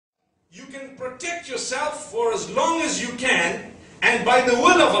You can protect yourself for as long as you can, and by the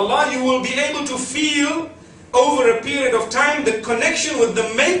will of Allah you will be able to feel over a period of time the connection with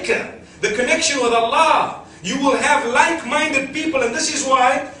the Maker, the connection with Allah. You will have like-minded people, and this is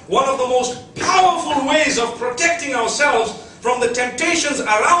why one of the most powerful ways of protecting ourselves from the temptations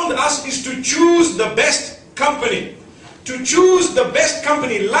around us is to choose the best company. To choose the best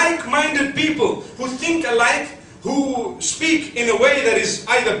company, like-minded people who think alike, who speak in a way that is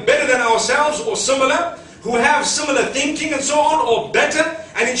either better than ourselves or similar, who have similar thinking and so on, or better.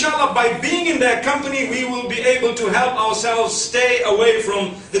 And inshallah, by being in their company, we will be able to help ourselves stay away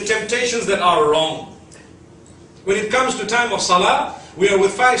from the temptations that are wrong. When it comes to time of salah, we are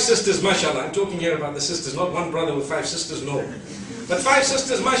with 5 sisters, mashallah. I'm talking here about the sisters, not one brother with 5 sisters, no. But 5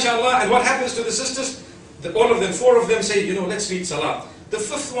 sisters, mashallah, and what happens to the sisters? All of them, 4 of them say, you know, let's read salah. The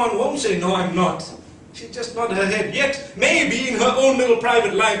 5th one won't say, no, I'm not. She just nodded her head. Yet, maybe in her own little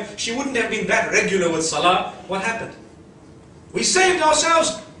private life, she wouldn't have been that regular with salah. What happened? We saved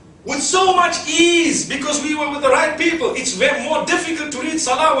ourselves with so much ease because we were with the right people. It's very more difficult to read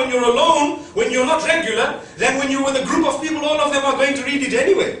salah when you're alone, when you're not regular, than when you're with a group of people. All of them are going to read it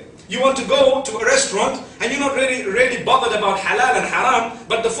anyway. You want to go to a restaurant and you're not really bothered about halal and haram,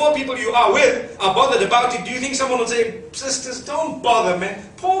 but the 4 people you are with are bothered about it. Do you think someone will say, sisters, don't bother, man.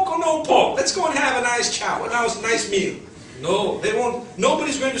 Pork or no pork? Let's go and have a nice chow, a nice meal. No, they won't.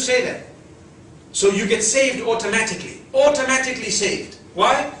 Nobody's going to say that. So you get saved automatically. Automatically saved.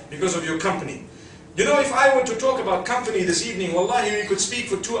 Why? Because of your company. You know, if I were to talk about company this evening, wallahi, we could speak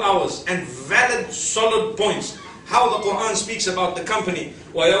for 2 hours and valid, solid points. How the Quran speaks about the company.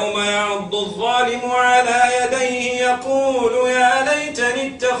 وَيَوْمَ يَعَضُّ الظَّالِمُ عَلَى يَدَيْهِ يَقُولُ يَا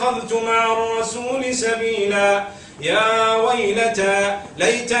لَيْتَنِي اتَّخَذْتُ مَعَ الرَّسُولِ سَبِيلًا يَا وَيْلَتَى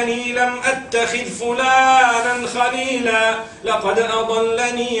لَيْتَنِي لَمْ أَتَّخِذْ فُلَانًا خَلِيلًا لَقَدْ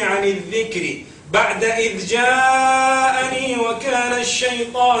أَضَلَّنِي عَنِ الذِّكْرِ بَعْدَ إِذْ جَاءَنِي وَكَانَ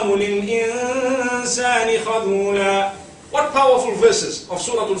الشَّيْطَانُ لِلْإِنسَانِ خَذُولًا. What powerful verses of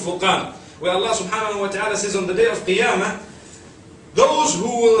Surah Al-Furqan, where Allah subhanahu wa ta'ala says on the day of Qiyamah, those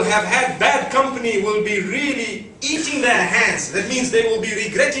who will have had bad company will be really eating their hands. That means they will be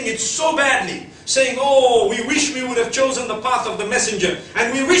regretting it so badly, saying, oh, we wish we would have chosen the path of the messenger,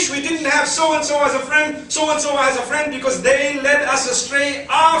 and we wish we didn't have so-and-so as a friend, so-and-so as a friend, because they led us astray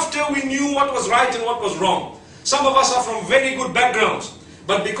after we knew what was right and what was wrong. Some of us are from very good backgrounds,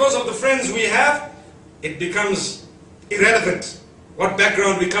 but because of the friends we have, it becomes irrelevant what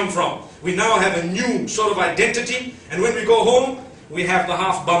background we come from. We now have a new sort of identity, and when we go home, we have the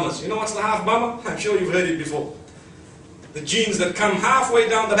half bummers. You know what's the half bummer? I'm sure you've heard it before. The jeans that come halfway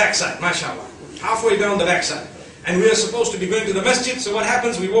down the backside, mashallah. Halfway down the backside. And we are supposed to be going to the masjid, so what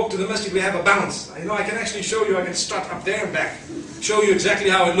happens? We walk to the masjid, we have a bounce. You know, I can actually show you, I can strut up there and back. Show you exactly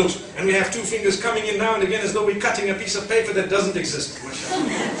how it looks. And we have 2 fingers coming in now and again as though we're cutting a piece of paper that doesn't exist,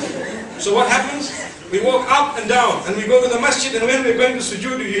 mashallah. So what happens? We walk up and down, and we go to the masjid, and when we're going to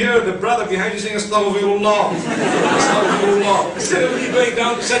sujood, you hear the brother behind you saying, Astaghfirullah, Astaghfirullah, instead of you going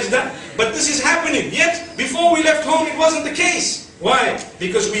down to sajda. But this is happening. Yet, before we left home, it wasn't the case. Why?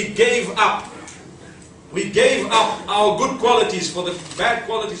 Because we gave up. We gave up our good qualities for the bad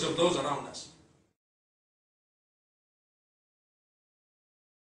qualities of those around us.